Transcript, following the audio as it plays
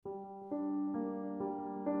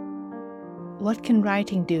What can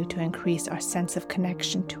writing do to increase our sense of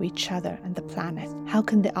connection to each other and the planet? How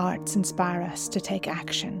can the arts inspire us to take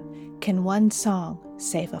action? Can one song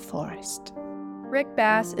save a forest? Rick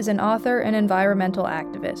Bass is an author and environmental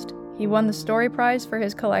activist. He won the Story Prize for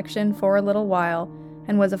his collection For a Little While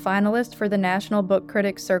and was a finalist for the National Book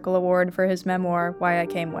Critics Circle Award for his memoir, Why I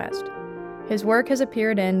Came West. His work has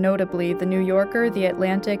appeared in, notably, The New Yorker, The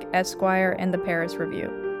Atlantic, Esquire, and the Paris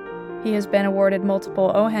Review. He has been awarded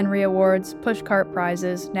multiple O. Henry Awards, Pushcart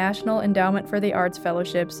Prizes, National Endowment for the Arts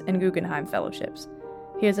Fellowships, and Guggenheim Fellowships.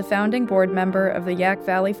 He is a founding board member of the Yak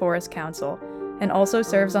Valley Forest Council and also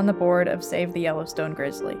serves on the board of Save the Yellowstone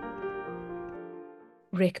Grizzly.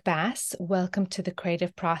 Rick Bass, welcome to the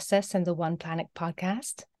Creative Process and the One Planet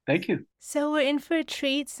podcast. Thank you. So we're in for a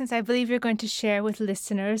treat since I believe you're going to share with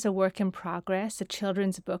listeners a work in progress, a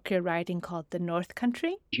children's book you're writing called The North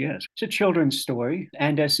Country. Yes, it's a children's story,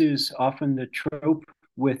 and as is often the trope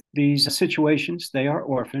with these situations, they are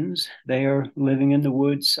orphans. They are living in the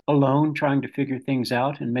woods alone, trying to figure things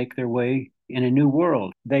out and make their way in a new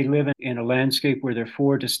world. They live in a landscape where there are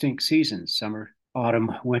 4 distinct seasons: summer,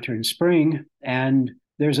 autumn, winter, and spring. And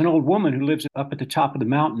there's an old woman who lives up at the top of the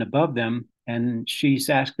mountain above them, and she's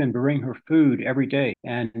asked them to bring her food every day.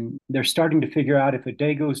 And they're starting to figure out if a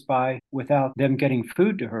day goes by without them getting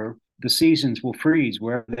food to her, the seasons will freeze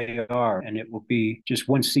wherever they are, and it will be just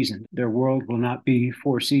one season. Their world will not be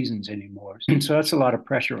 4 seasons anymore. And so that's a lot of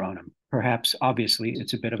pressure on them. Perhaps, obviously,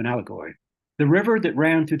 it's a bit of an allegory. The river that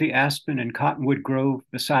ran through the aspen and cottonwood grove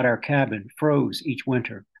beside our cabin froze each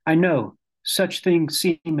winter. I know such things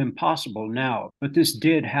seem impossible now, but this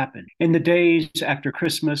did happen. In the days after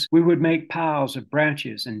Christmas, we would make piles of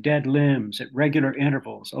branches and dead limbs at regular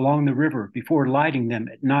intervals along the river before lighting them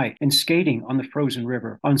at night and skating on the frozen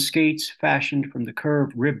river on skates fashioned from the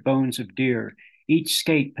curved rib bones of deer, each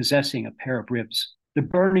skate possessing a pair of ribs. The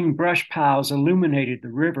burning brush piles illuminated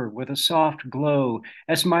the river with a soft glow,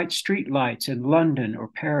 as might street lights in London or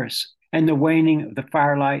Paris. And the waning of the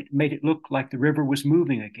firelight made it look like the river was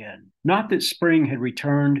moving again. Not that spring had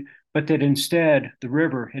returned, but that instead the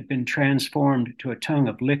river had been transformed to a tongue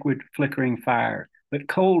of liquid, flickering fire, but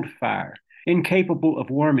cold fire, incapable of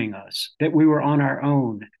warming us, that we were on our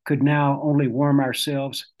own, could now only warm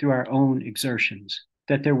ourselves through our own exertions,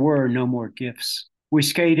 that there were no more gifts. We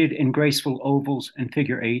skated in graceful ovals and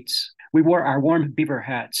figure eights. We wore our warm beaver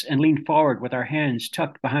hats and leaned forward with our hands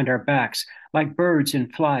tucked behind our backs, like birds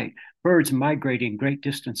in flight, birds migrating great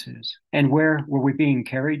distances. And where were we being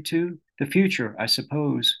carried to? The future, I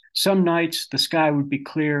suppose. Some nights the sky would be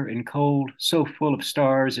clear and cold, so full of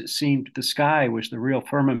stars it seemed the sky was the real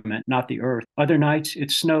firmament, not the earth. Other nights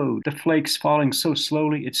it snowed, the flakes falling so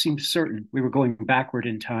slowly it seemed certain we were going backward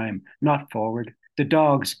in time, not forward. The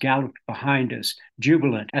dogs galloped behind us,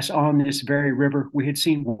 jubilant, as on this very river we had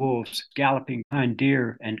seen wolves galloping behind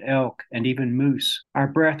deer and elk and even moose. Our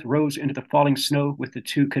breath rose into the falling snow with the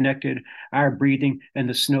two connected, our breathing and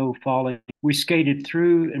the snow falling. We skated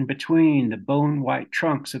through and between the bone-white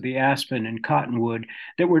trunks of the aspen and cottonwood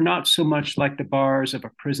that were not so much like the bars of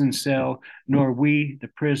a prison cell, nor we, the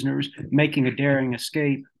prisoners, making a daring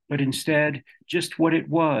escape, but instead just what it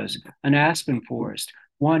was, an aspen forest,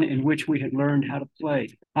 one in which we had learned how to play,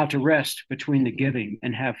 how to rest between the giving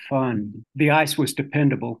and have fun. The ice was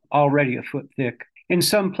dependable, already a foot thick. In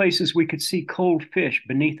some places we could see cold fish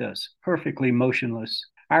beneath us, perfectly motionless.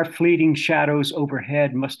 Our fleeting shadows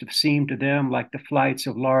overhead must have seemed to them like the flights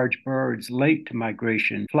of large birds late to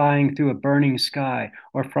migration, flying through a burning sky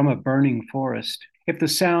or from a burning forest. If the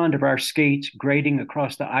sound of our skates grating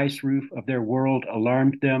across the ice roof of their world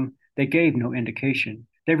alarmed them, they gave no indication.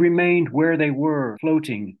 They remained where they were,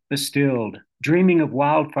 floating, bestilled, dreaming of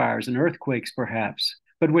wildfires and earthquakes, perhaps.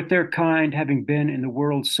 But with their kind having been in the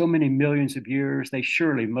world so many millions of years, they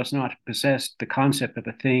surely must not have possessed the concept of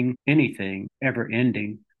a thing, anything, ever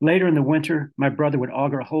ending. Later in the winter, my brother would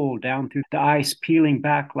auger a hole down through the ice, peeling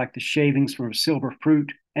back like the shavings from a silver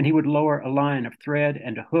fruit, and he would lower a line of thread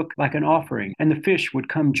and a hook like an offering, and the fish would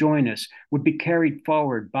come join us, would be carried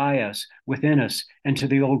forward by us, within us, and to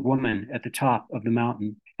the old woman at the top of the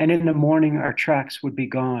mountain. And in the morning our tracks would be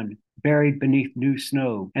gone, buried beneath new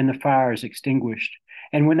snow, and the fires extinguished.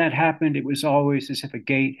 And when that happened, it was always as if a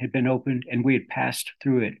gate had been opened and we had passed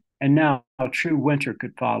through it. And now a true winter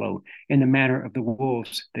could follow in the manner of the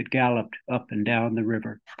wolves that galloped up and down the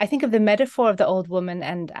river. I think of the metaphor of the old woman,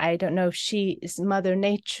 and I don't know if she is Mother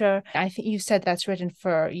Nature. I think you said that's written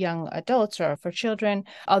for young adults or for children,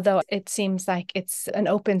 although it seems like it's an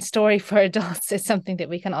open story for adults. It's something that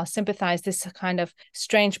we can all sympathize. This kind of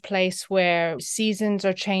strange place where seasons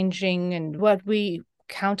are changing and what we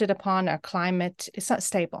counted upon. Our climate is not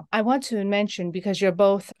stable. I want to mention, because you're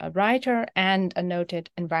both a writer and a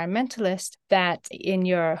noted environmentalist, that in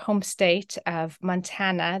your home state of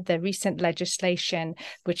Montana, the recent legislation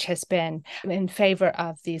which has been in favor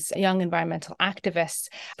of these young environmental activists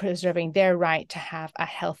preserving their right to have a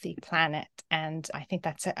healthy planet. And I think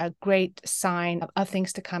that's a great sign of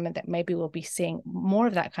things to come, and that maybe we'll be seeing more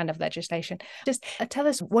of that kind of legislation. Just tell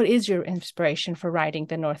us, what is your inspiration for writing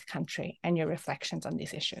The North Country and your reflections on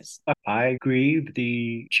these issues? I grieve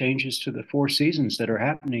the changes to the four seasons that are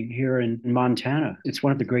happening here in Montana. It's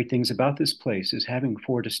one of the great things about this place is having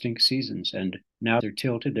four distinct seasons. And now they're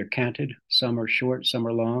tilted, they're canted. Some are short, some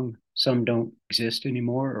are long. Some don't exist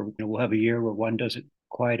anymore, or we'll have a year where one doesn't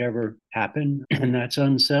quite ever happen. And that's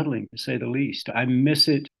unsettling, to say the least. I miss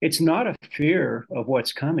it. It's not a fear of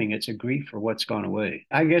what's coming, it's a grief for what's gone away.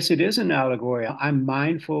 I guess it is an allegory. I'm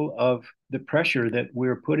mindful of the pressure that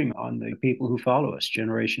we're putting on the people who follow us,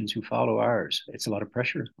 generations who follow ours. It's a lot of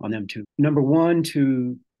pressure on them to, number one,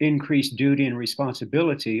 to increase duty and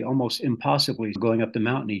responsibility, almost impossibly going up the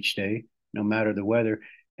mountain each day, no matter the weather.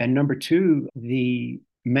 And number two, the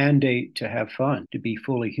mandate to have fun, to be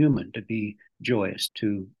fully human, to be joyous,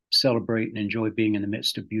 to celebrate and enjoy being in the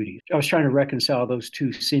midst of beauty. I was trying to reconcile those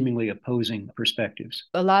two seemingly opposing perspectives.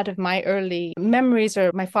 A lot of my early memories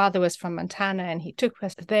are my father was from Montana and he took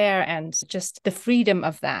us there, and just the freedom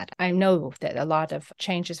of that. I know that a lot of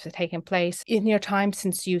changes have taken place. In your time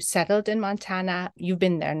since you settled in Montana, you've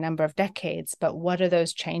been there a number of decades, but what are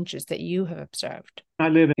those changes that you have observed? I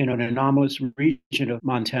live in an anomalous region of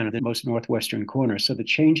Montana, the most northwestern corner. So the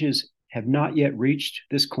changes have not yet reached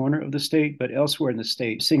this corner of the state, but elsewhere in the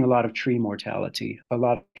state, seeing a lot of tree mortality, a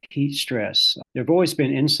lot of heat stress. There have always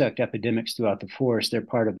been insect epidemics throughout the forest. They're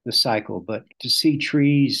part of the cycle, but to see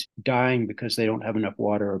trees dying because they don't have enough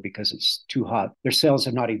water or because it's too hot, their cells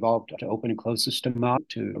have not evolved to open and close the stomach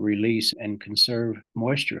to release and conserve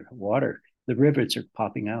moisture, water. The rivets are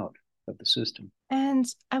popping out of the system. And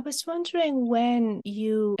I was wondering, when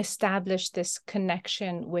you established this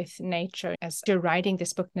connection with nature, as you're writing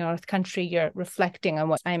this book, North Country, you're reflecting on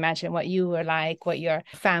what I imagine what you were like, what your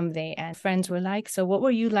family and friends were like. So what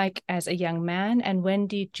were you like as a young man? And when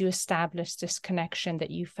did you establish this connection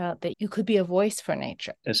that you felt that you could be a voice for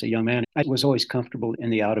nature? As a young man, I was always comfortable in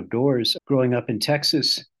the out of doors. Growing up in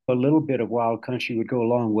Texas, a little bit of wild country would go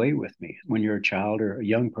a long way with me. When you're a child or a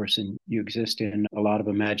young person, you exist in a lot of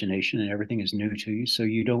imagination and everything is new to you. So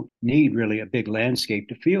you don't need really a big landscape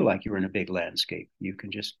to feel like you're in a big landscape. You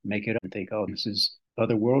can just make it up and think, oh, this is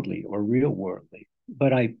otherworldly or real worldly.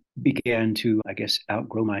 But I began to, I guess,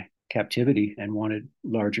 outgrow my captivity and wanted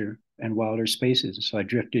larger and wilder spaces. So I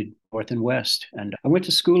drifted north and west. And I went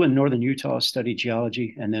to school in northern Utah, studied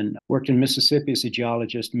geology, and then worked in Mississippi as a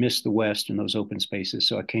geologist, missed the West and those open spaces.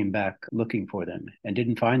 So I came back looking for them and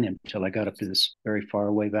didn't find them until I got up to this very far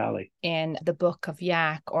away valley. In the book of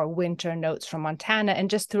Yak or Winter Notes from Montana, and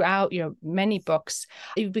just throughout your many books,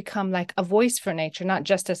 you've become like a voice for nature, not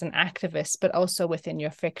just as an activist, but also within your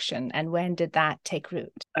fiction. And when did that take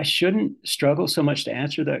root? I shouldn't struggle so much to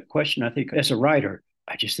answer that question. I think as a writer,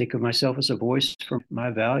 I just think of myself as a voice for my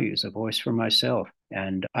values, a voice for myself.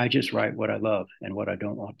 And I just write what I love and what I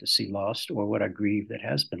don't want to see lost or what I grieve that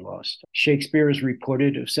has been lost. Shakespeare is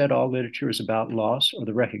reported to have said all literature is about loss or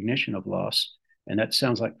the recognition of loss. And that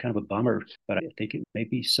sounds like kind of a bummer, but I think it may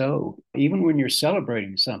be so. Even when you're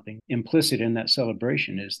celebrating something, implicit in that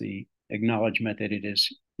celebration is the acknowledgement that it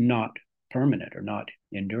is not permanent or not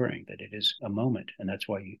enduring, that it is a moment. And that's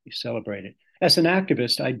why you celebrate it. As an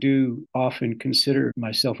activist, I do often consider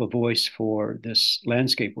myself a voice for this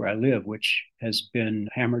landscape where I live, which has been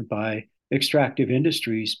hammered by extractive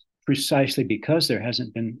industries precisely because there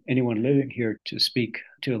hasn't been anyone living here to speak,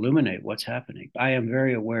 to illuminate what's happening. I am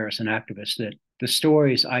very aware as an activist that the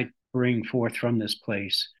stories I bring forth from this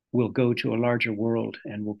place will go to a larger world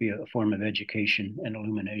and will be a form of education and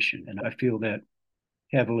illumination. And I feel that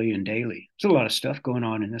heavily and daily. There's a lot of stuff going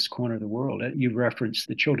on in this corner of the world. You referenced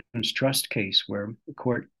the Children's Trust case where the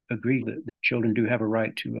court agreed that children do have a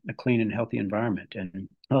right to a clean and healthy environment. And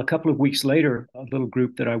a couple of weeks later, a little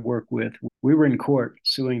group that I work with, we were in court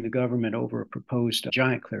suing the government over a proposed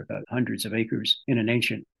giant clear cut, hundreds of acres in an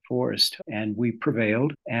ancient forest, and we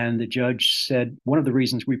prevailed. And the judge said one of the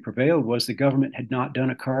reasons we prevailed was the government had not done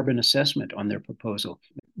a carbon assessment on their proposal.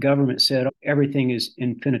 Government said everything is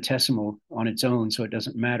infinitesimal on its own, so it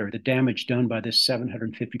doesn't matter. The damage done by this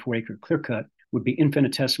 754-acre clear cut would be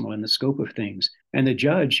infinitesimal in the scope of things. And the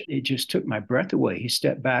judge, it just took my breath away. He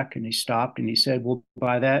stepped back and he stopped and he said, well,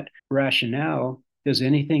 by that rationale, does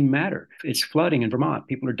anything matter? It's flooding in Vermont.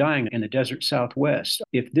 People are dying in the desert Southwest.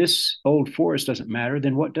 If this old forest doesn't matter,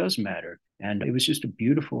 then what does matter? And it was just a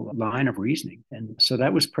beautiful line of reasoning. And so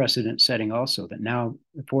that was precedent setting also, that now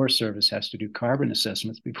the Forest Service has to do carbon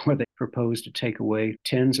assessments before they propose to take away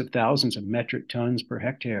tens of thousands of metric tons per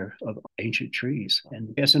hectare of ancient trees.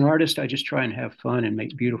 And as an artist, I just try and have fun and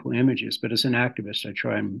make beautiful images. But as an activist, I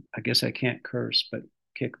try and, I guess I can't curse, but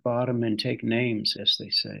kick bottom and take names, as they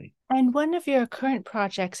say. And one of your current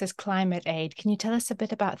projects is climate aid. Can you tell us a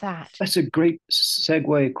bit about that? That's a great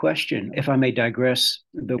segue question. If I may digress,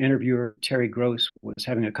 the interviewer, Terry Gross, was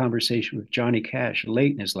having a conversation with Johnny Cash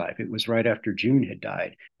late in his life. It was right after June had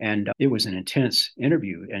died. And it was an intense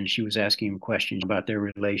interview. And she was asking him questions about their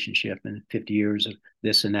relationship and 50 years of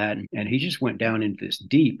this and that. And he just went down into this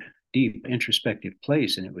deep, deep introspective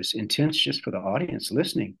place. And it was intense just for the audience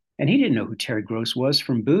listening. And he didn't know who Terry Gross was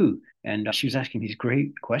from Boo. And she was asking these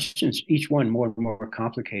great questions, each one more and more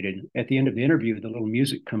complicated. At the end of the interview, the little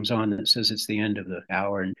music comes on that says it's the end of the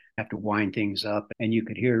hour and have to wind things up. And you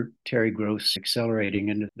could hear Terry Gross accelerating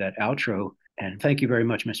into that outro. And thank you very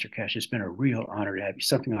much, Mr. Cash. It's been a real honor to have you,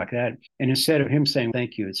 something like that. And instead of him saying,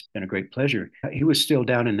 thank you, it's been a great pleasure, he was still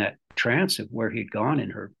down in that trance of where he'd gone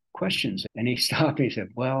in her questions. And he stopped and he said,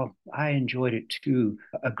 well, I enjoyed it too,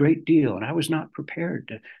 a great deal. And I was not prepared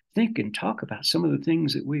to think and talk about some of the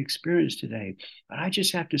things that we experienced today. But I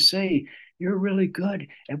just have to say, you're really good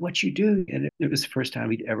at what you do. And it was the first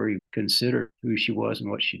time he'd ever considered who she was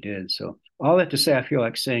and what she did. So all that to say, I feel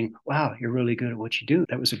like saying, wow, you're really good at what you do.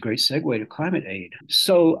 That was a great segue to climate aid.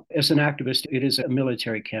 So as an activist, it is a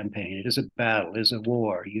military campaign. It is a battle, it is a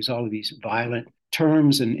war. You use all of these violent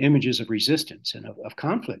terms and images of resistance and of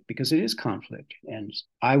conflict, because it is conflict. And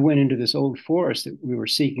I went into this old forest that we were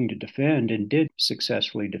seeking to defend and did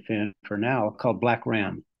successfully defend for now, called Black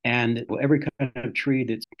Ram. And every kind of tree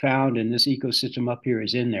that's found in this ecosystem up here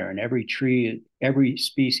is in there. And every tree, every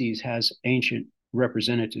species has ancient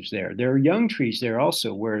representatives there. There are young trees there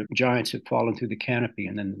also where giants have fallen through the canopy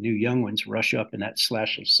and then the new young ones rush up in that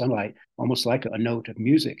slash of sunlight, almost like a note of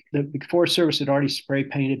music. The Forest Service had already spray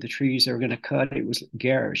painted the trees they were going to cut. It was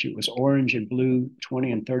garish. It was orange and blue,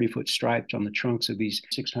 20 and 30-foot stripes on the trunks of these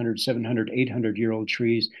 600, 700, 800-year-old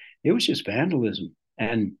trees. It was just vandalism.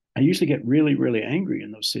 And I usually get really, really angry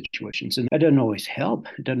in those situations. And that doesn't always help.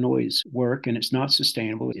 It doesn't always work. And it's not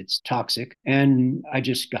sustainable. It's toxic. And I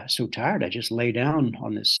just got so tired. I just lay down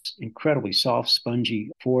on this incredibly soft, spongy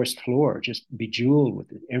forest floor, just bejeweled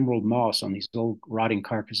with emerald moss on these old rotting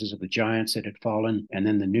carcasses of the giants that had fallen. And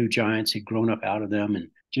then the new giants had grown up out of them. And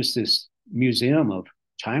just this museum of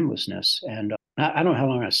timelessness. And I don't know how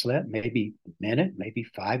long I slept, maybe a minute, maybe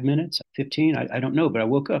 5 minutes, 15. I don't know, but I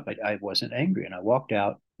woke up. I wasn't angry. And I walked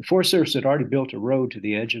out. The Forest Service had already built a road to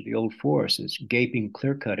the edge of the old forest. It's gaping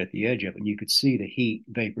clear cut at the edge of it. And you could see the heat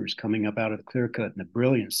vapors coming up out of the clear cut and the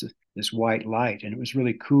brilliance of this white light. And it was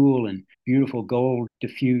really cool and beautiful gold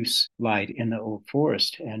diffuse light in the old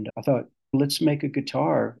forest. And I thought, let's make a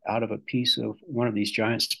guitar out of a piece of one of these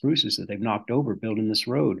giant spruces that they've knocked over building this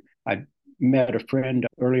road. I met a friend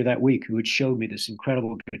earlier that week who had showed me this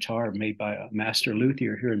incredible guitar made by a master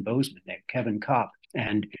luthier here in Bozeman named Kevin Kopp.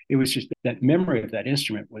 And it was just that memory of that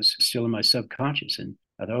instrument was still in my subconscious. And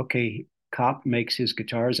I thought, okay, Kopp makes his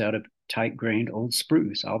guitars out of tight grained old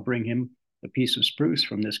spruce. I'll bring him a piece of spruce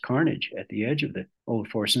from this carnage at the edge of the old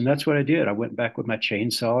forest. And that's what I did. I went back with my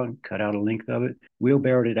chainsaw and cut out a length of it,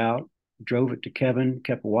 wheelbarrowed it out, drove it to Kevin,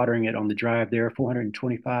 kept watering it on the drive there,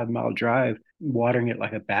 425-mile drive, watering it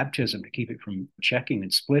like a baptism to keep it from checking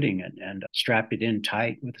and splitting, and strapped it in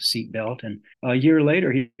tight with a seat belt. And a year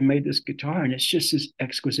later, he made this guitar, and it's just this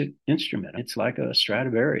exquisite instrument. It's like a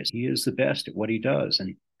Stradivarius. He is the best at what he does.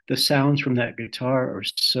 And the sounds from that guitar are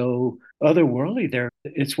so otherworldly.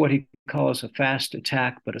 It's what he calls a fast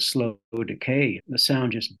attack, but a slow decay. The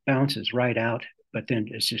sound just bounces right out, but then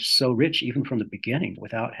it's just so rich, even from the beginning,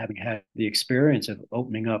 without having had the experience of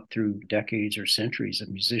opening up through decades or centuries of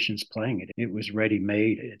musicians playing it. It was ready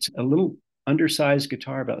made. It's a little undersized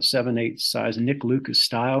guitar, about 7/8 size, Nick Lucas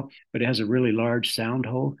style, but it has a really large sound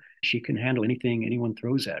hole. She can handle anything anyone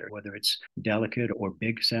throws at her, whether it's delicate or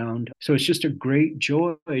big sound. So it's just a great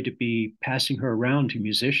joy to be passing her around to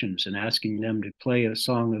musicians and asking them to play a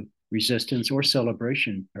song of resistance or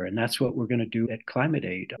celebration. And that's what we're going to do at Climate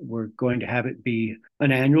Aid. We're going to have it be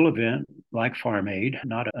an annual event like Farm Aid,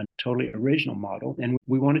 not a totally original model. And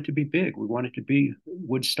we want it to be big. We want it to be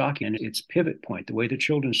Woodstock and its pivot point, the way the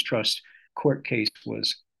Children's Trust court case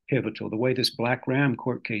was pivotal, the way this Black Ram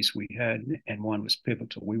court case we had and won was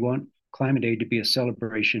pivotal. We want Climate Aid to be a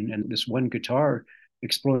celebration, and this one guitar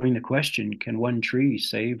exploring the question, can one tree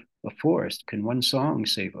save a forest? Can one song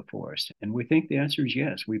save a forest? And we think the answer is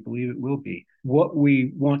yes. We believe it will be. What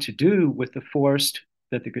we want to do with the forest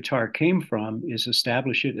that the guitar came from is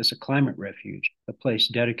establish it as a climate refuge, a place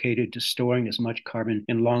dedicated to storing as much carbon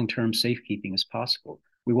in long-term safekeeping as possible.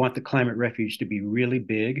 We want the climate refuge to be really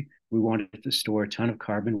big. We want it to store a ton of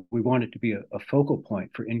carbon. We want it to be a focal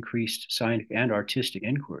point for increased scientific and artistic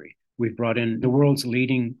inquiry. We've brought in the world's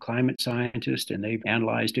leading climate scientists, and they've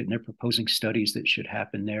analyzed it, and they're proposing studies that should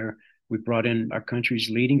happen there. We brought in our country's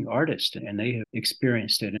leading artists, and they have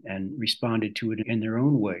experienced it and responded to it in their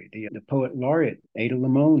own way. The poet laureate, Ada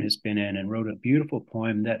Limon, has been in and wrote a beautiful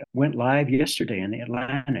poem that went live yesterday in the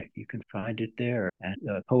Atlantic. You can find it there. And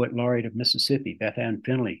the poet laureate of Mississippi, Beth Ann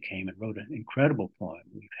Finley, came and wrote an incredible poem.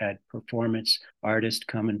 We've had performance artists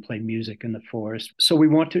come and play music in the forest. So we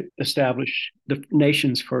want to establish the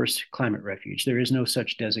nation's first climate refuge. There is no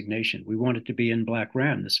such designation. We want it to be in Black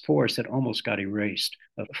Ram, this forest that almost got erased,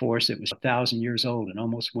 a forest that was 1,000 years old and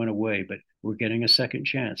almost went away, but we're getting a second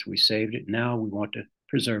chance. We saved it. Now we want to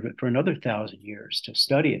preserve it for another 1,000 years to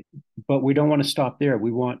study it. But we don't want to stop there.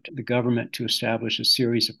 We want the government to establish a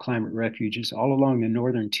series of climate refuges all along the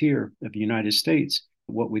northern tier of the United States,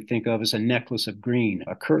 what we think of as a necklace of green,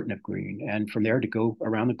 a curtain of green, and from there to go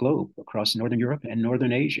around the globe, across Northern Europe and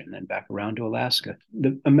Northern Asia, and then back around to Alaska.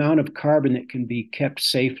 The amount of carbon that can be kept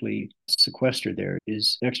safely sequestered there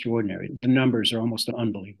is extraordinary. The numbers are almost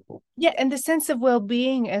unbelievable. Yeah, and the sense of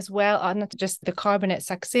well-being as well, not just the carbon it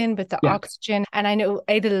sucks in, but the oxygen. And I know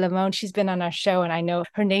Ada Limon, she's been on our show, and I know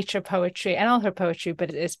her nature poetry and all her poetry, but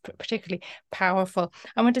it is particularly powerful.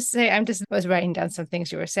 I want to say, I was writing down some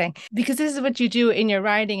things you were saying, because this is what you do in your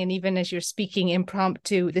writing, and even as you're speaking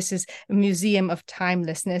impromptu. This is a museum of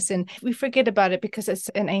timelessness, and we forget about it because it's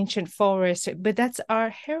an ancient forest, but that's our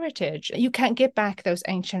heritage. You can't get back those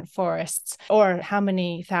ancient forests, or how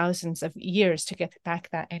many thousands of years to get back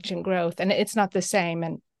that ancient growth, and it's not the same.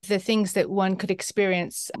 And the things that one could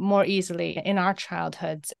experience more easily in our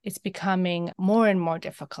childhoods, it's becoming more and more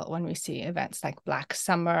difficult when we see events like Black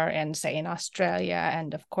Summer and, say, in Australia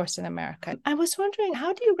and, of course, in America. I was wondering,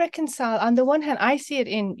 how do you reconcile? On the one hand, I see it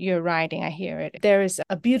in your writing, I hear it. There is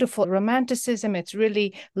a beautiful romanticism. It's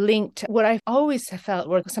really linked to what I've always felt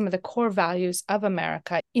were some of the core values of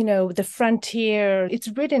America. You know, the frontier, it's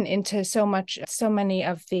written into so many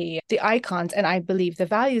of the icons, and I believe the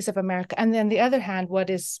values of America. And then the other hand, what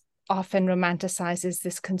is often romanticizes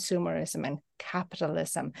this consumerism and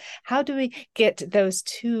capitalism. How do we get those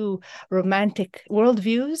two romantic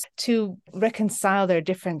worldviews to reconcile their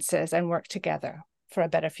differences and work together for a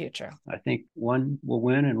better future? I think one will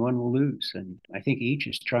win and one will lose. And I think each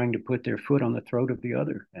is trying to put their foot on the throat of the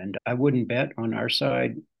other. And I wouldn't bet on our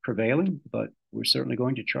side prevailing, but we're certainly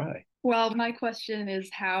going to try. Well, my question is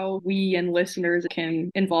how we and listeners can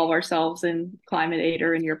involve ourselves in climate aid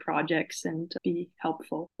or in your projects and be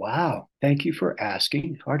helpful. Wow. Thank you for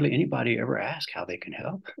asking. Hardly anybody ever asks how they can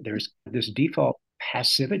help. There's this default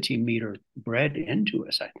passivity meter bred into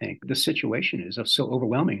us, I think. The situation is so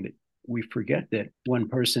overwhelming that we forget that one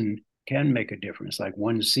person can make a difference. Like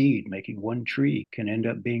one seed making one tree can end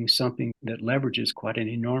up being something that leverages quite an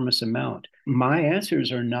enormous amount. My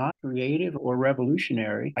answers are not creative or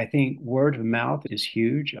revolutionary. I think word of mouth is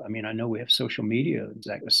huge. I mean, I know we have social media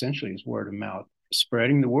that essentially is word of mouth.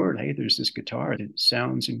 Spreading the word, hey, there's this guitar that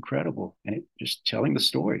sounds incredible, and just telling the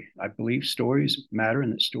story. I believe stories matter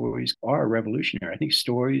and that stories are revolutionary. I think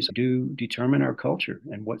stories do determine our culture,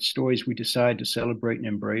 and what stories we decide to celebrate and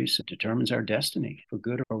embrace determines our destiny, for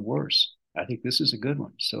good or worse. I think this is a good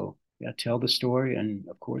one. So yeah, tell the story and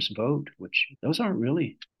of course vote, which those aren't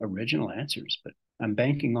really original answers, but I'm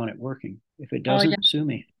banking on it working. If it doesn't, sue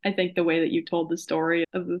me. I think the way that you told the story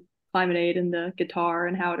of the climate aid and the guitar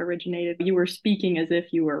and how it originated, you were speaking as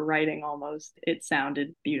if you were writing almost. It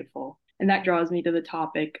sounded beautiful. And that draws me to the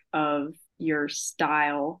topic of your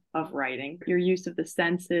style of writing, your use of the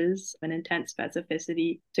senses and intense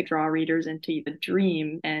specificity to draw readers into the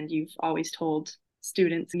dream. And you've always told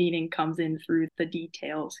students meaning comes in through the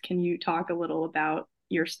details. Can you talk a little about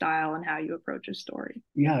your style and how you approach a story?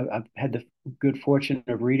 Yeah, I've had the good fortune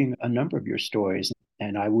of reading a number of your stories,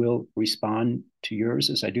 and I will respond to yours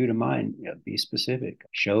as I do to mine. You know, be specific,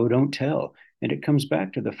 show, don't tell. And it comes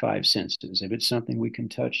back to the five senses. If it's something we can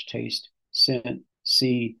touch, taste, scent,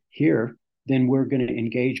 see, hear, then we're going to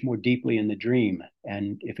engage more deeply in the dream.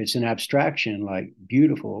 And if it's an abstraction like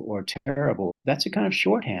beautiful or terrible, that's a kind of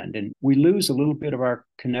shorthand. And we lose a little bit of our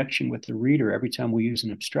connection with the reader every time we use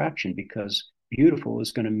an abstraction, because beautiful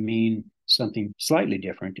is going to mean something slightly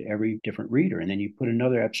different to every different reader. And then you put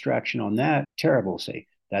another abstraction on that, terrible, say,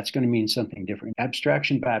 that's going to mean something different.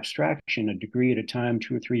 Abstraction by abstraction, a degree at a time,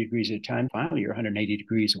 2 or 3 degrees at a time, finally you're 180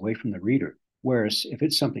 degrees away from the reader. Whereas if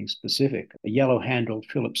it's something specific, a yellow handled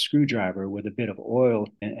Phillips screwdriver with a bit of oil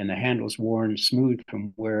and the handle's worn smooth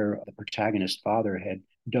from where the protagonist's father had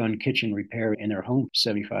done kitchen repair in their home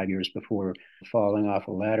 75 years before falling off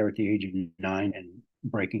a ladder at the age of 9 and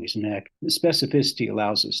breaking his neck. The specificity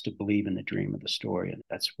allows us to believe in the dream of the story. And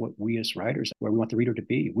that's what we as writers, where we want the reader to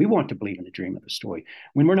be. We want to believe in the dream of the story.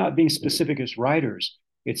 When we're not being specific as writers,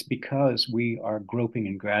 it's because we are groping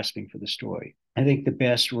and grasping for the story. I think the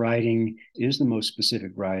best writing is the most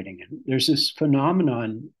specific writing. There's this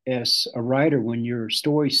phenomenon as a writer when your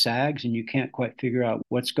story sags and you can't quite figure out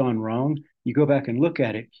what's gone wrong. You go back and look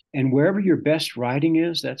at it, and wherever your best writing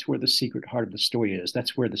is, that's where the secret heart of the story is.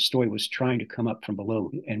 That's where the story was trying to come up from below.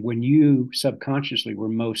 And when you subconsciously were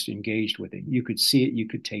most engaged with it, you could see it, you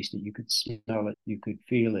could taste it, you could smell it, you could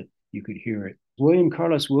feel it, you could hear it. William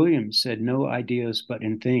Carlos Williams said, "No ideas but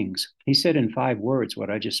in things." He said in 5 words what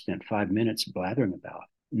I just spent 5 minutes blathering about.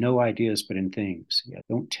 No ideas but in things. Yeah,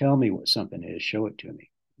 don't tell me what something is, show it to me.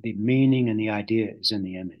 The meaning and the idea is in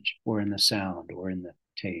the image or in the sound or in the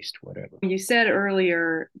taste, whatever. You said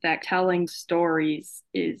earlier that telling stories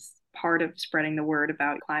is part of spreading the word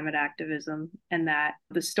about climate activism and that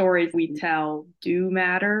the stories we tell do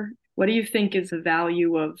matter. What do you think is the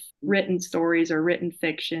value of written stories or written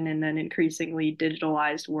fiction in an increasingly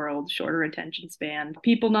digitalized world, shorter attention span,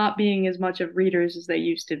 people not being as much of readers as they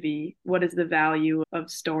used to be? What is the value of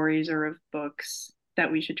stories or of books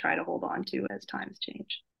that we should try to hold on to as times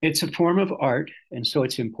change? It's a form of art, and so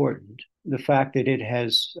it's important. The fact that it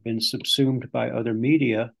has been subsumed by other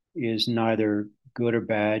media is neither good or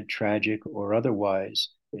bad, tragic or otherwise.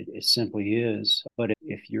 It simply is. But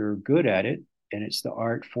if you're good at it, and it's the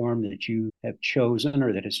art form that you have chosen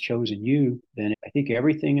or that has chosen you, then I think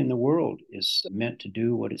everything in the world is meant to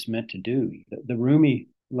do what it's meant to do. The Rumi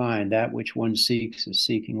line, that which one seeks is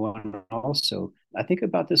seeking one also. I think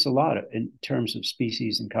about this a lot in terms of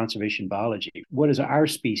species and conservation biology. What does our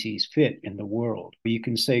species fit in the world? You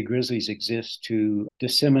can say grizzlies exist to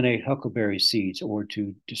disseminate huckleberry seeds or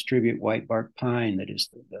to distribute white bark pine that is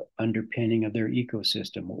the underpinning of their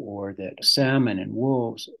ecosystem, or that salmon and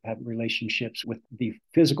wolves have relationships with the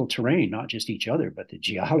physical terrain, not just each other, but the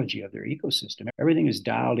geology of their ecosystem. Everything is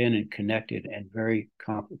dialed in and connected and very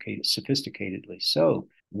complicated, sophisticatedly so.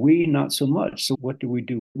 We not so much. So what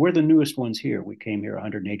do? We're the newest ones here. We came here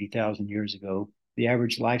 180,000 years ago. The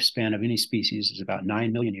average lifespan of any species is about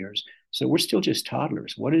 9 million years. So we're still just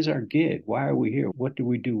toddlers. What is our gig? Why are we here? What do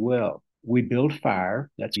we do well? We build fire.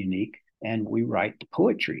 That's unique. And we write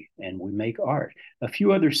poetry and we make art. A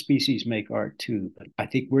few other species make art too, but I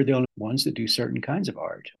think we're the only ones that do certain kinds of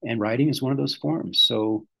art. And writing is one of those forms.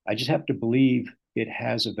 So I just have to believe it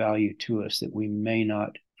has a value to us that we may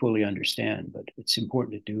not fully understand, but it's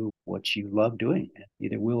important to do what you love doing.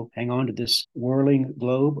 Either we'll hang on to this whirling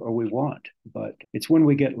globe or we won't. But it's when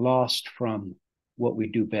we get lost from what we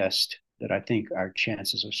do best that I think our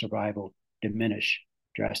chances of survival diminish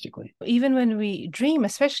drastically. Even when we dream,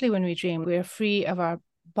 especially when we dream, we're free of our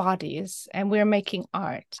bodies and we're making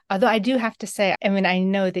art. Although I do have to say, I mean, I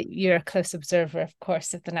know that you're a close observer, of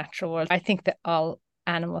course, of the natural world. I think that all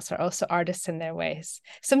animals are also artists in their ways.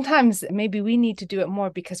 Sometimes maybe we need to do it more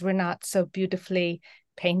because we're not so beautifully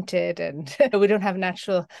painted and we don't have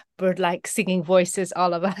natural bird-like singing voices,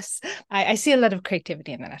 all of us. I see a lot of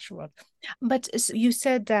creativity in the natural world. But you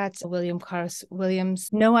said that William Carlos Williams,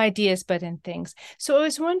 no ideas but in things. So I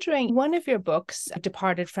was wondering, one of your books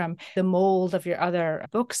departed from the mold of your other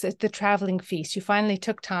books, The Traveling Feast. You finally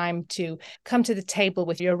took time to come to the table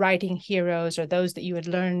with your writing heroes or those that you had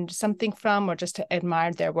learned something from or just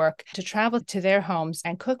admired their work, to travel to their homes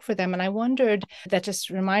and cook for them. And I wondered, that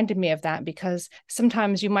just reminded me of that, because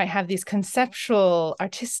sometimes you might have these conceptual,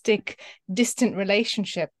 artistic, distant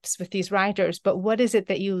relationships with these writers, but what is it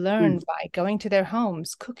that you learned by going to their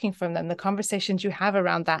homes, cooking from them, the conversations you have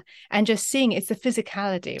around that, and just seeing it's the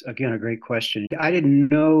physicality? Again, a great question. I didn't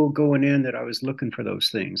know going in that I was looking for those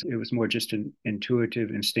things. It was more just an intuitive,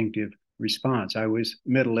 instinctive response. I was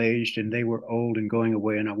middle-aged and they were old and going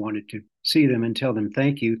away, and I wanted to see them and tell them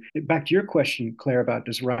thank you. Back to your question, Claire, about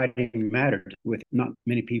does writing matter with not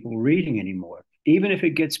many people reading anymore? Even if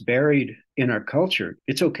it gets buried in our culture,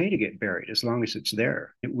 it's okay to get buried as long as it's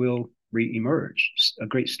there. It will re-emerge. A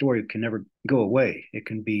great story can never go away. It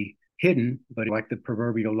can be hidden, but like the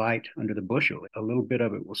proverbial light under the bushel, a little bit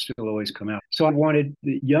of it will still always come out. So I wanted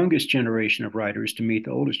the youngest generation of writers to meet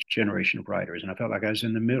the oldest generation of writers. And I felt like I was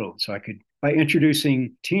in the middle. So I could, by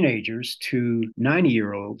introducing teenagers to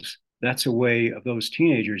 90-year-olds, that's a way of those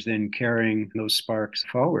teenagers then carrying those sparks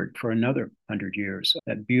forward for another 100 years.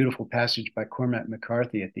 That beautiful passage by Cormac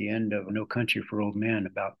McCarthy at the end of No Country for Old Men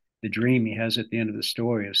about the dream he has at the end of the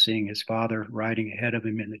story of seeing his father riding ahead of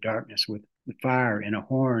him in the darkness with the fire and a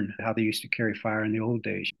horn, how they used to carry fire in the old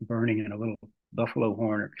days, burning in a little buffalo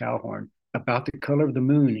horn or cow horn. About the color of the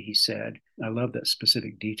moon, he said. I love that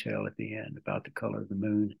specific detail at the end about the color of the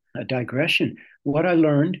moon. A digression. What I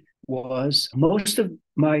learned was most of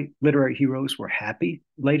my literary heroes were happy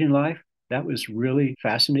late in life. That was really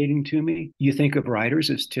fascinating to me. You think of writers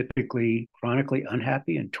as typically chronically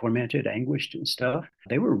unhappy and tormented, anguished, and stuff.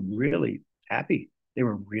 They were really happy. They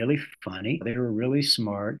were really funny. They were really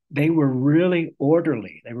smart. They were really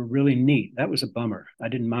orderly. They were really neat. That was a bummer. I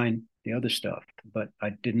didn't mind the other stuff, but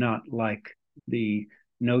I did not like the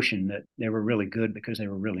notion that they were really good because they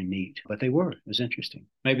were really neat. But they were. It was interesting.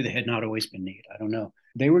 Maybe they had not always been neat. I don't know.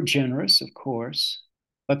 They were generous, of course,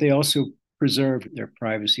 but they also preserved their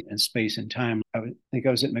privacy and space and time. I think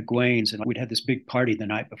I was at McGuane's and we'd had this big party the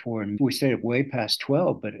night before and we stayed up way past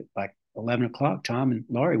 12, but at like 11 o'clock, Tom and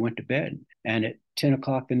Laurie went to bed. And at 10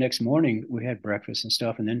 o'clock the next morning, we had breakfast and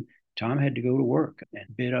stuff. And then Tom had to go to work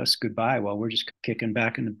and bid us goodbye while we're just kicking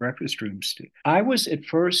back in the breakfast rooms. I was at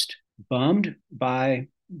first bummed by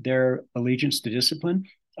their allegiance to discipline.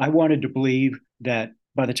 I wanted to believe that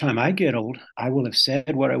by the time I get old, I will have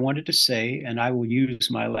said what I wanted to say, and I will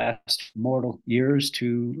use my last mortal years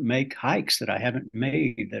to make hikes that I haven't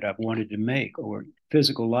made that I've wanted to make, or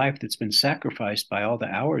physical life that's been sacrificed by all the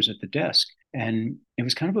hours at the desk. And it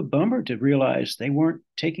was kind of a bummer to realize they weren't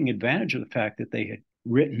taking advantage of the fact that they had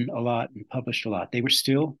written a lot and published a lot. They were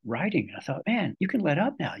still writing. And I thought, man, you can let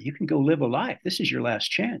up now. You can go live a life. This is your last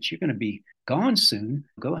chance. You're going to be gone soon.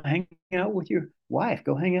 Go hang out with your wife.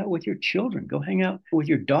 Go hang out with your children. Go hang out with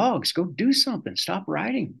your dogs. Go do something. Stop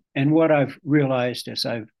writing. And what I've realized as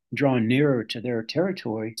I've drawn nearer to their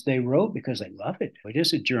territory, they wrote because they love it. It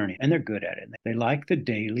is a journey and they're good at it. They like the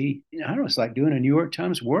daily, I don't know, it's like doing a New York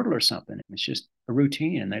Times Wordle or something. It's just a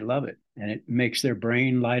routine and they love it. And it makes their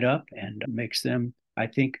brain light up and makes them, I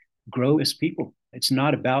think, grow as people. It's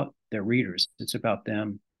not about their readers. It's about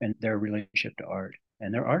them and their relationship to art.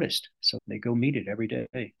 And they're artists. So they go meet it every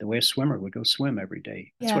day. The way a swimmer would go swim every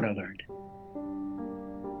day. That's what I learned.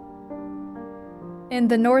 In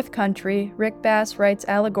The North Country, Rick Bass writes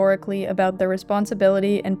allegorically about the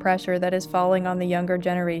responsibility and pressure that is falling on the younger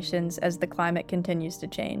generations as the climate continues to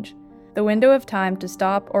change. The window of time to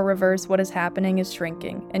stop or reverse what is happening is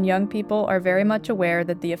shrinking, and young people are very much aware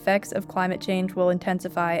that the effects of climate change will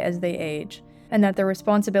intensify as they age, and that the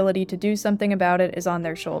responsibility to do something about it is on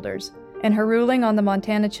their shoulders. In her ruling on the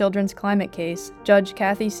Montana children's climate case, Judge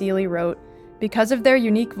Kathy Seeley wrote, "Because of their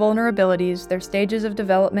unique vulnerabilities, their stages of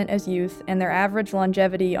development as youth, and their average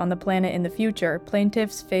longevity on the planet in the future,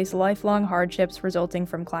 plaintiffs face lifelong hardships resulting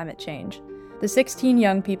from climate change. The 16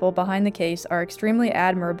 young people behind the case are extremely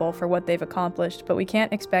admirable for what they've accomplished, but we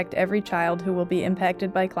can't expect every child who will be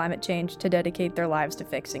impacted by climate change to dedicate their lives to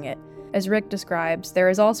fixing it. As Rick describes, there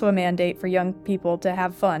is also a mandate for young people to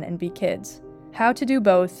have fun and be kids. How to do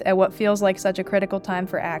both at what feels like such a critical time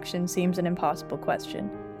for action seems an impossible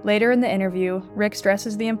question." Later in the interview, Rick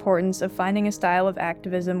stresses the importance of finding a style of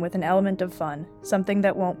activism with an element of fun, something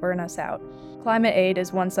that won't burn us out. Climate Aid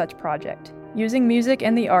is one such project. Using music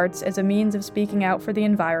and the arts as a means of speaking out for the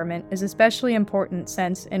environment is especially important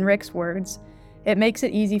since, in Rick's words, it makes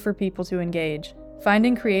it easy for people to engage.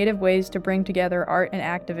 Finding creative ways to bring together art and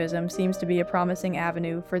activism seems to be a promising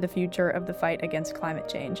avenue for the future of the fight against climate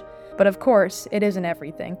change. But of course, it isn't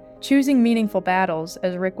everything. Choosing meaningful battles,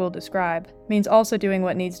 as Rick will describe, means also doing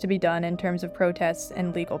what needs to be done in terms of protests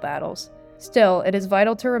and legal battles. Still, it is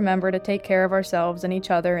vital to remember to take care of ourselves and each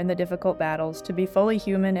other in the difficult battles, to be fully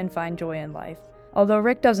human and find joy in life. Although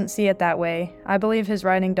Rick doesn't see it that way, I believe his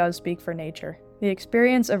writing does speak for nature. The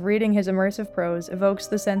experience of reading his immersive prose evokes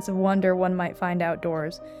the sense of wonder one might find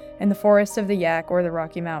outdoors, in the forests of the Yak or the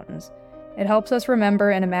Rocky Mountains. It helps us remember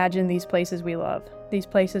and imagine these places we love, these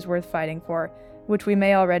places worth fighting for, which we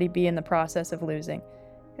may already be in the process of losing.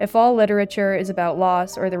 If all literature is about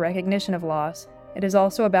loss or the recognition of loss, it is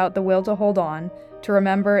also about the will to hold on, to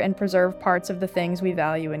remember and preserve parts of the things we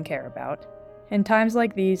value and care about. In times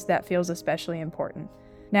like these, that feels especially important.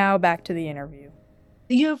 Now, back to the interview.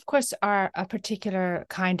 You, of course, are a particular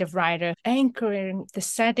kind of writer, anchoring the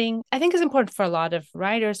setting. I think is important for a lot of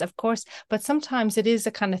writers, of course, but sometimes it is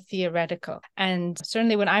a kind of theoretical. And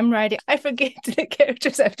certainly when I'm writing, I forget the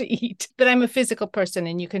characters have to eat. But I'm a physical person,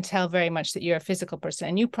 and you can tell very much that you're a physical person.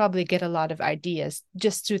 And you probably get a lot of ideas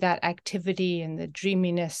just through that activity and the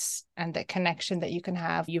dreaminess and the connection that you can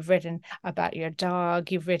have. You've written about your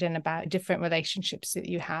dog, you've written about different relationships that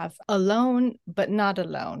you have alone, but not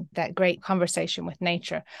alone, that great conversation with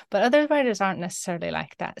nature. But other writers aren't necessarily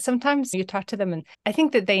like that. Sometimes you talk to them and I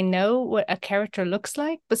think that they know what a character looks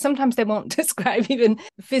like, but sometimes they won't describe even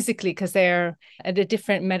physically because they're at a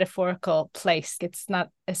different metaphorical place. It's not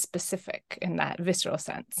as specific in that visceral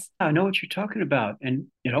sense. I know what you're talking about. And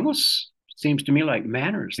it almost seems to me like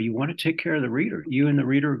manners. You want to take care of the reader. You and the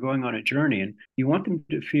reader are going on a journey and you want them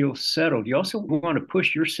to feel settled. You also want to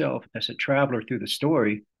push yourself as a traveler through the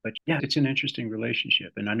story. But yeah, it's an interesting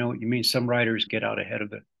relationship. And I know what you mean. Some writers get out ahead of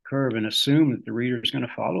the curve and assume that the reader is going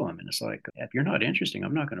to follow them. And it's like, if you're not interesting,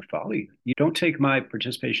 I'm not going to follow you. You don't take my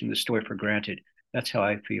participation in the story for granted. That's how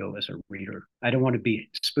I feel as a reader. I don't want to be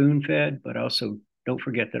spoon fed, but also don't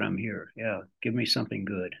forget that I'm here. Yeah, give me something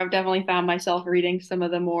good. I've definitely found myself reading some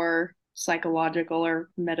of the more psychological or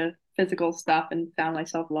metaphysical stuff and found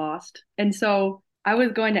myself lost. And so I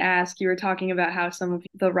was going to ask, you were talking about how some of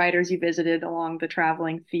the writers you visited along the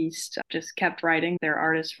traveling feast just kept writing. They're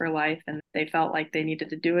artists for life and they felt like they needed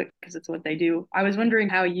to do it because it's what they do. I was wondering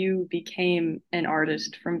how you became an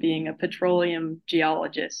artist from being a petroleum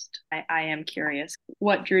geologist. I am curious.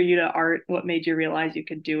 What drew you to art? What made you realize you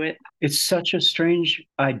could do it? It's such a strange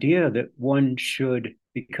idea that one should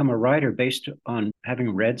become a writer based on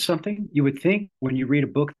having read something. You would think when you read a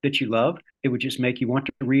book that you love, it would just make you want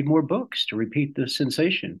to read more books to repeat the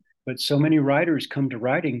sensation. But so many writers come to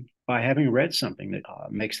writing by having read something that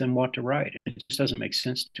makes them want to write. It just doesn't make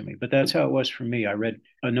sense to me. But that's how it was for me. I read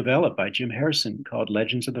a novella by Jim Harrison called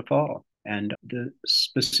Legends of the Fall. And the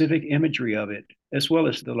specific imagery of it, as well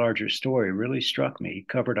as the larger story, really struck me. He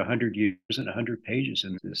covered 100 years and 100 pages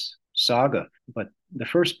in this saga. But the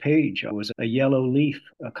first page was a yellow leaf,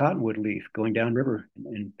 a cottonwood leaf, going down river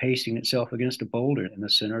and pasting itself against a boulder in the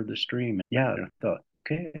center of the stream. Yeah, I thought,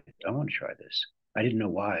 okay, I want to try this. I didn't know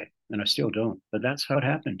why, and I still don't. But that's how it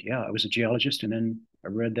happened. Yeah, I was a geologist, and then I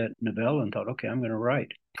read that novella and thought, okay, I'm going to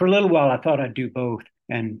write. For a little while, I thought I'd do both,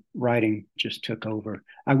 and writing just took over.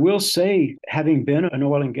 I will say, having been an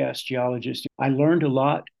oil and gas geologist, I learned a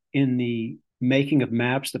lot in the making of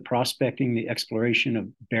maps, the prospecting, the exploration of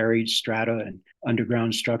buried strata and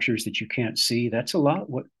underground structures that you can't see. That's a lot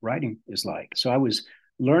what writing is like. So I was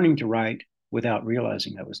learning to write without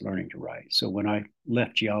realizing I was learning to write. So when I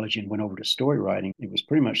left geology and went over to story writing, it was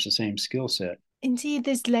pretty much the same skill set. Indeed,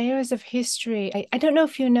 there's layers of history. I don't know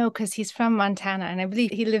if you know, because he's from Montana and I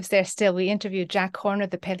believe he lives there still. We interviewed Jack Horner,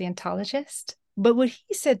 the paleontologist. But what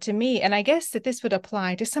he said to me, and I guess that this would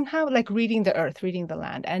apply to somehow like reading the earth, reading the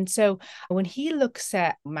land. And so when he looks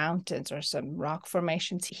at mountains or some rock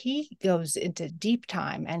formations, he goes into deep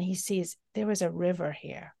time and he sees there was a river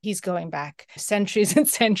here. He's going back centuries and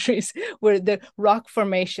centuries where the rock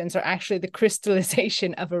formations are actually the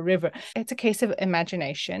crystallization of a river. It's a case of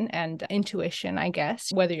imagination and intuition, I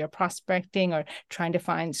guess, whether you're prospecting or trying to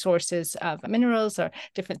find sources of minerals or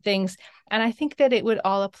different things. And I think that it would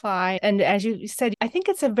all apply. And as you said, I think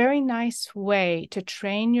it's a very nice way to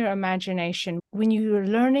train your imagination. When you're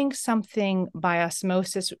learning something by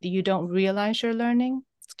osmosis, you don't realize you're learning.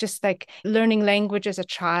 Just like learning language as a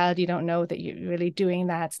child, you don't know that you're really doing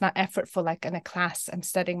that. It's not effortful like in a class, I'm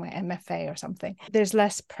studying my MFA or something. There's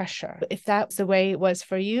less pressure. If that's the way it was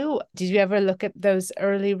for you, did you ever look at those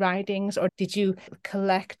early writings or did you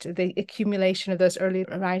collect the accumulation of those early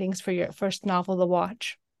writings for your first novel, The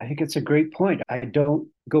Watch? I think it's a great point. I don't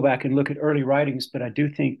go back and look at early writings, but I do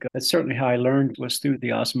think that's certainly how I learned was through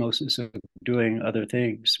the osmosis of doing other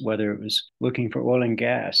things, whether it was looking for oil and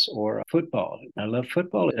gas or football. I loved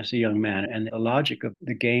football as a young man, and the logic of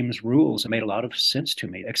the game's rules made a lot of sense to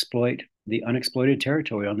me. Exploit the unexploited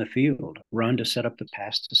territory on the field, run to set up the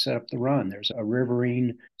pass to set up the run. There's a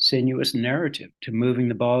riverine, sinuous narrative to moving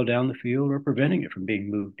the ball down the field or preventing it from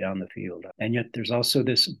being moved down the field. And yet there's also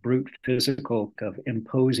this brute physical of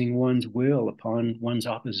imposing one's will upon one's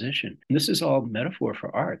opposition. And this is all metaphor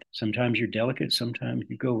for art. Sometimes you're delicate, sometimes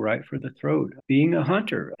you go right for the throat. Being a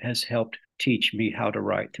hunter has helped teach me how to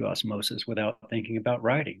write through osmosis without thinking about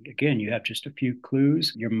writing. Again, you have just a few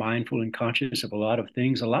clues. You're mindful and conscious of a lot of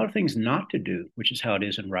things not to do, which is how it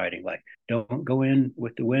is in writing. Like, don't go in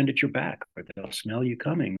with the wind at your back, or they'll smell you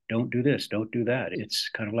coming. Don't do this, don't do that. It's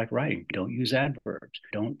kind of like writing. Don't use adverbs.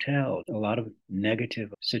 Don't tell. A lot of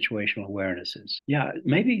negative situational awarenesses. Yeah,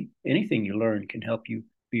 maybe anything you learn can help you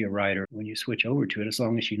be a writer when you switch over to it, as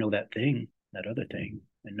long as you know that thing. that other thing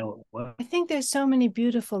and know it well. I think there's so many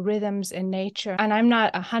beautiful rhythms in nature. And I'm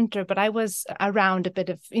not a hunter, but I was around a bit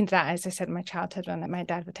of that, as I said, in my childhood when my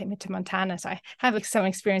dad would take me to Montana. So I have some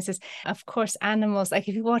experiences. Of course, animals, like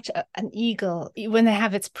if you watch an eagle, when they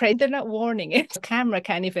have its prey, they're not warning it. The camera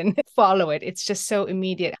can't even follow it. It's just so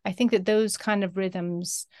immediate. I think that those kind of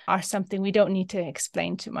rhythms are something we don't need to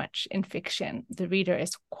explain too much in fiction. The reader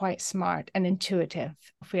is quite smart and intuitive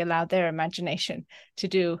if we allow their imagination to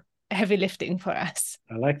do heavy lifting for us.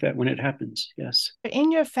 I like that when it happens. Yes. In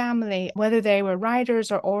your family, whether they were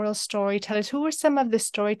writers or oral storytellers, who were some of the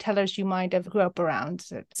storytellers you might have grew up around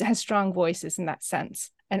that has strong voices in that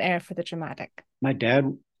sense, an air for the dramatic? My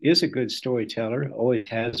dad is a good storyteller, always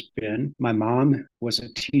has been. My mom was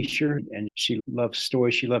a teacher and she loved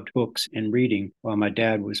stories. She loved books and reading, while my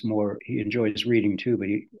dad was more, he enjoys reading too, but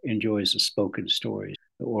he enjoys the spoken stories,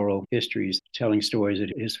 the oral histories, telling stories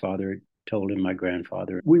that his father told him, my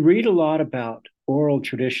grandfather. We read a lot about oral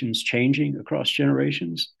traditions changing across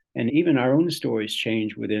generations. And even our own stories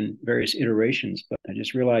change within various iterations. But I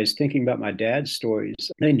just realized, thinking about my dad's stories,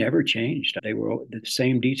 they never changed. They were the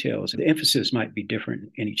same details. The emphasis might be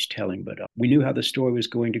different in each telling, but we knew how the story was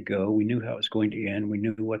going to go. We knew how it was going to end. We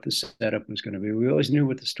knew what the setup was going to be. We always knew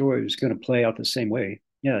what the story was going to play out the same way.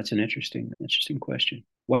 Yeah, it's an interesting question.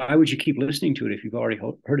 Why would you keep listening to it if you've already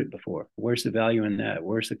heard it before? Where's the value in that?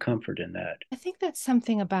 Where's the comfort in that? I think that's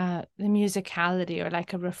something about the musicality or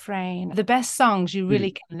like a refrain. The best songs, you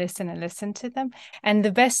really can listen and listen to them. And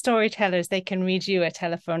the best storytellers, they can read you a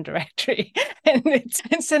telephone directory. And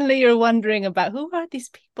suddenly you're wondering about who are these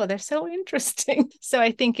people? They're so interesting. So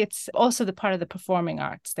I think it's also the part of the performing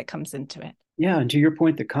arts that comes into it. Yeah, and to your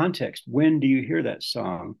point, the context. When do you hear that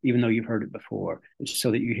song, even though you've heard it before? It's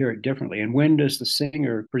so that you hear it differently. And when does the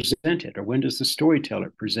singer present it, or when does the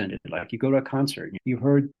storyteller present it? Like you go to a concert, and you've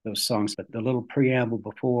heard those songs, but the little preamble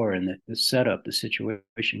before and the setup, the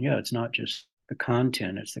situation. Yeah, it's not just the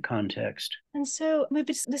content, it's the context. And so we've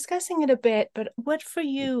been discussing it a bit, but what for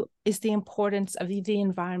you is the importance of the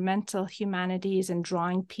environmental humanities and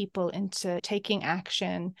drawing people into taking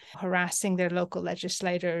action, harassing their local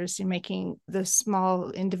legislators, and making the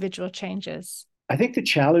small individual changes? I think the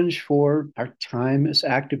challenge for our time as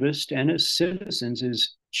activists and as citizens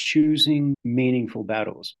is choosing meaningful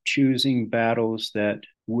battles, choosing battles that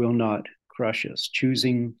will not crush us,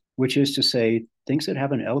 choosing, which is to say, things that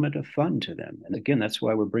have an element of fun to them. And again, that's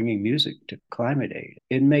why we're bringing music to climate aid.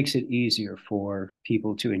 It makes it easier for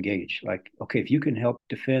people to engage. Like, okay, if you can help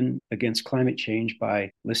defend against climate change by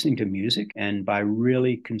listening to music and by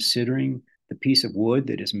really considering the piece of wood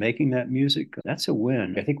that is making that music, that's a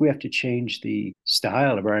win. I think we have to change the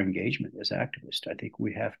style of our engagement as activists. I think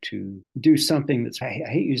we have to do something that's, I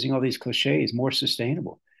hate using all these cliches, more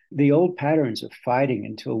sustainable. The old patterns of fighting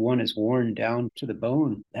until one is worn down to the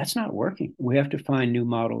bone, that's not working. We have to find new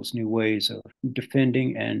models, new ways of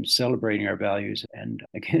defending and celebrating our values and,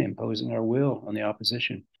 again, imposing our will on the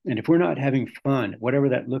opposition. And if we're not having fun, whatever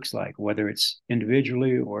that looks like, whether it's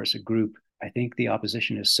individually or as a group, I think the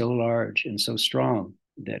opposition is so large and so strong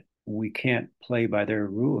that we can't play by their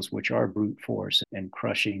rules, which are brute force and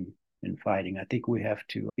crushing and fighting. I think we have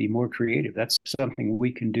to be more creative. That's something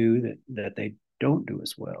we can do that they don't do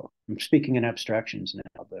as well. I'm speaking in abstractions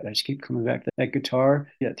now, but I just keep coming back to that guitar,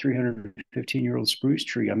 that 315-year-old spruce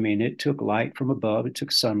tree. I mean, it took light from above, it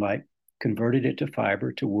took sunlight, converted it to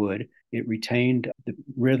fiber, to wood. It retained the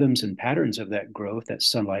rhythms and patterns of that growth, that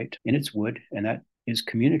sunlight in its wood, and that is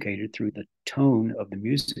communicated through the tone of the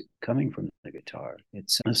music coming from the guitar.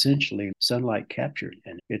 It's essentially sunlight captured,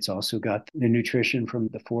 and it's also got the nutrition from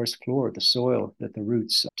the forest floor, the soil that the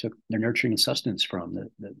roots took their nurturing sustenance from.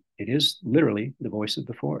 It is literally the voice of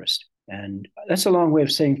the forest. And that's a long way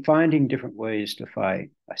of saying finding different ways to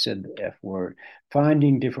fight. I said the F word.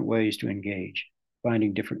 Finding different ways to engage,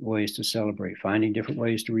 finding different ways to celebrate, finding different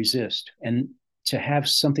ways to resist, and to have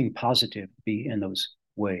something positive be in those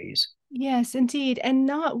ways. Yes, indeed. And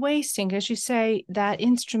not wasting, as you say, that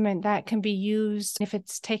instrument that can be used, if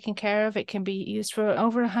it's taken care of, it can be used for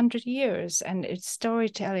over 100 years. And it's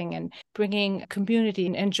storytelling and bringing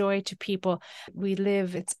community and joy to people. We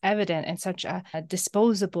live, it's evident, in such a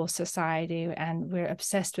disposable society, and we're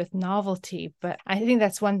obsessed with novelty. But I think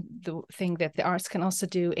that's one thing that the arts can also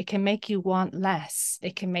do. It can make you want less.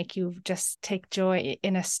 It can make you just take joy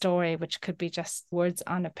in a story, which could be just words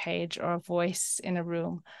on a page or a voice in a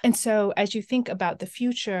room. And so so as you think about the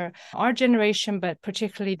future, our generation, but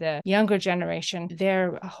particularly the younger generation,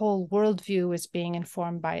 their whole worldview is being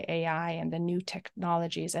informed by AI and the new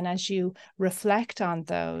technologies. And as you reflect on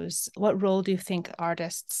those, what role do you think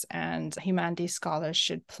artists and humanities scholars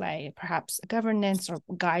should play, perhaps governance or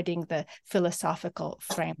guiding the philosophical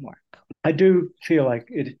framework? I do feel like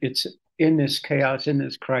it's in this chaos, in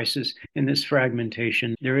this crisis, in this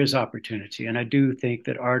fragmentation, there is opportunity. And I do think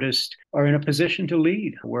that artists are in a position to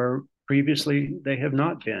lead where previously they have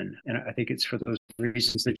not been. And I think it's for those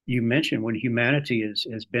reasons that you mentioned, when humanity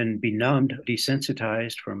has been benumbed,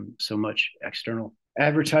 desensitized from so much external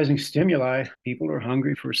advertising stimuli, people are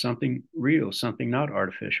hungry for something real, something not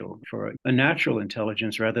artificial, for a natural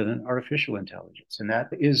intelligence rather than artificial intelligence. And that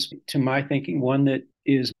is, to my thinking, one that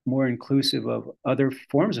is more inclusive of other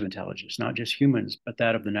forms of intelligence, not just humans, but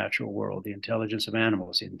that of the natural world, the intelligence of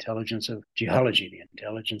animals, the intelligence of geology, the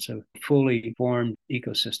intelligence of fully formed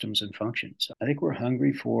ecosystems and functions. I think we're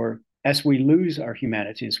hungry for, as we lose our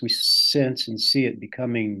humanity, as we sense and see it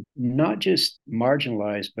becoming not just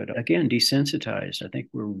marginalized, but again, desensitized, I think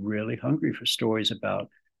we're really hungry for stories about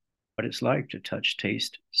what it's like to touch,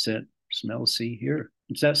 taste, scent, smell, see, hear.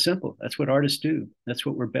 It's that simple. That's what artists do. That's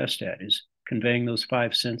what we're best at, is conveying those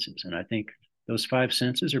five senses. And I think those five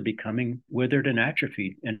senses are becoming withered and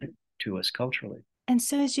atrophied to us culturally. And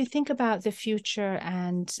so as you think about the future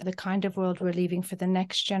and the kind of world we're leaving for the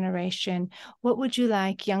next generation, what would you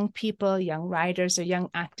like young people, young writers, or young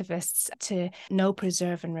activists to know,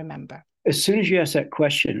 preserve, and remember? As soon as you asked that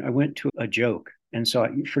question, I went to a joke. And so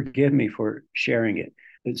forgive me for sharing it.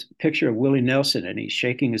 It's a picture of Willie Nelson, and he's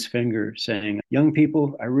shaking his finger saying, young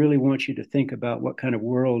people, I really want you to think about what kind of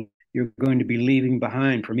world you're going to be leaving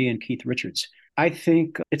behind for me and Keith Richards. I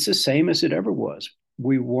think it's the same as it ever was.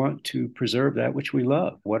 We want to preserve that which we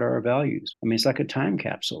love. What are our values? I mean, it's like a time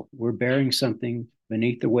capsule. We're bearing something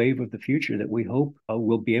beneath the wave of the future that we hope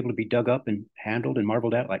will be able to be dug up and handled and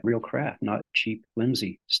marveled at like real craft, not cheap,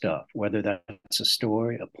 flimsy stuff. Whether that's a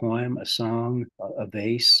story, a poem, a song, a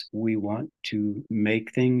vase, we want to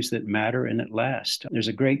make things that matter and that last. There's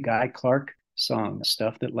a great Guy Clark song,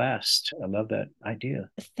 Stuff That Lasts. I love that idea.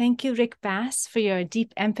 Thank you, Rick Bass, for your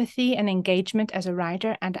deep empathy and engagement as a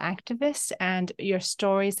writer and activist, and your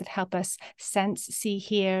stories that help us sense, see,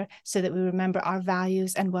 hear, so that we remember our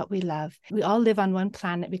values and what we love. We all live on one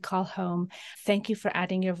planet we call home. Thank you for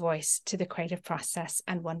adding your voice to the Creative Process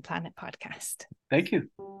and One Planet podcast. Thank you.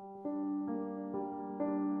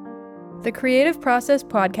 The Creative Process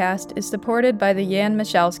podcast is supported by the Jan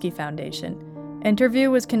Michalski Foundation. Interview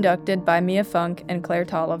was conducted by Mia Funk and Claire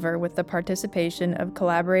Tolliver with the participation of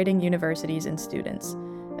collaborating universities and students.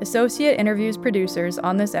 Associate interviews producers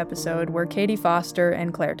on this episode were Katie Foster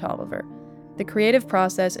and Claire Tolliver. The Creative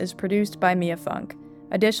Process is produced by Mia Funk.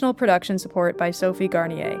 Additional production support by Sophie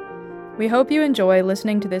Garnier. We hope you enjoy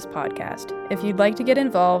listening to this podcast. If you'd like to get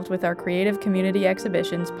involved with our creative community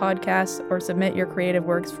exhibitions, podcasts, or submit your creative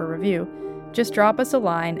works for review, just drop us a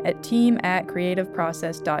line at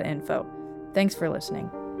team@creativeprocess.info. Thanks for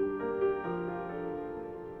listening.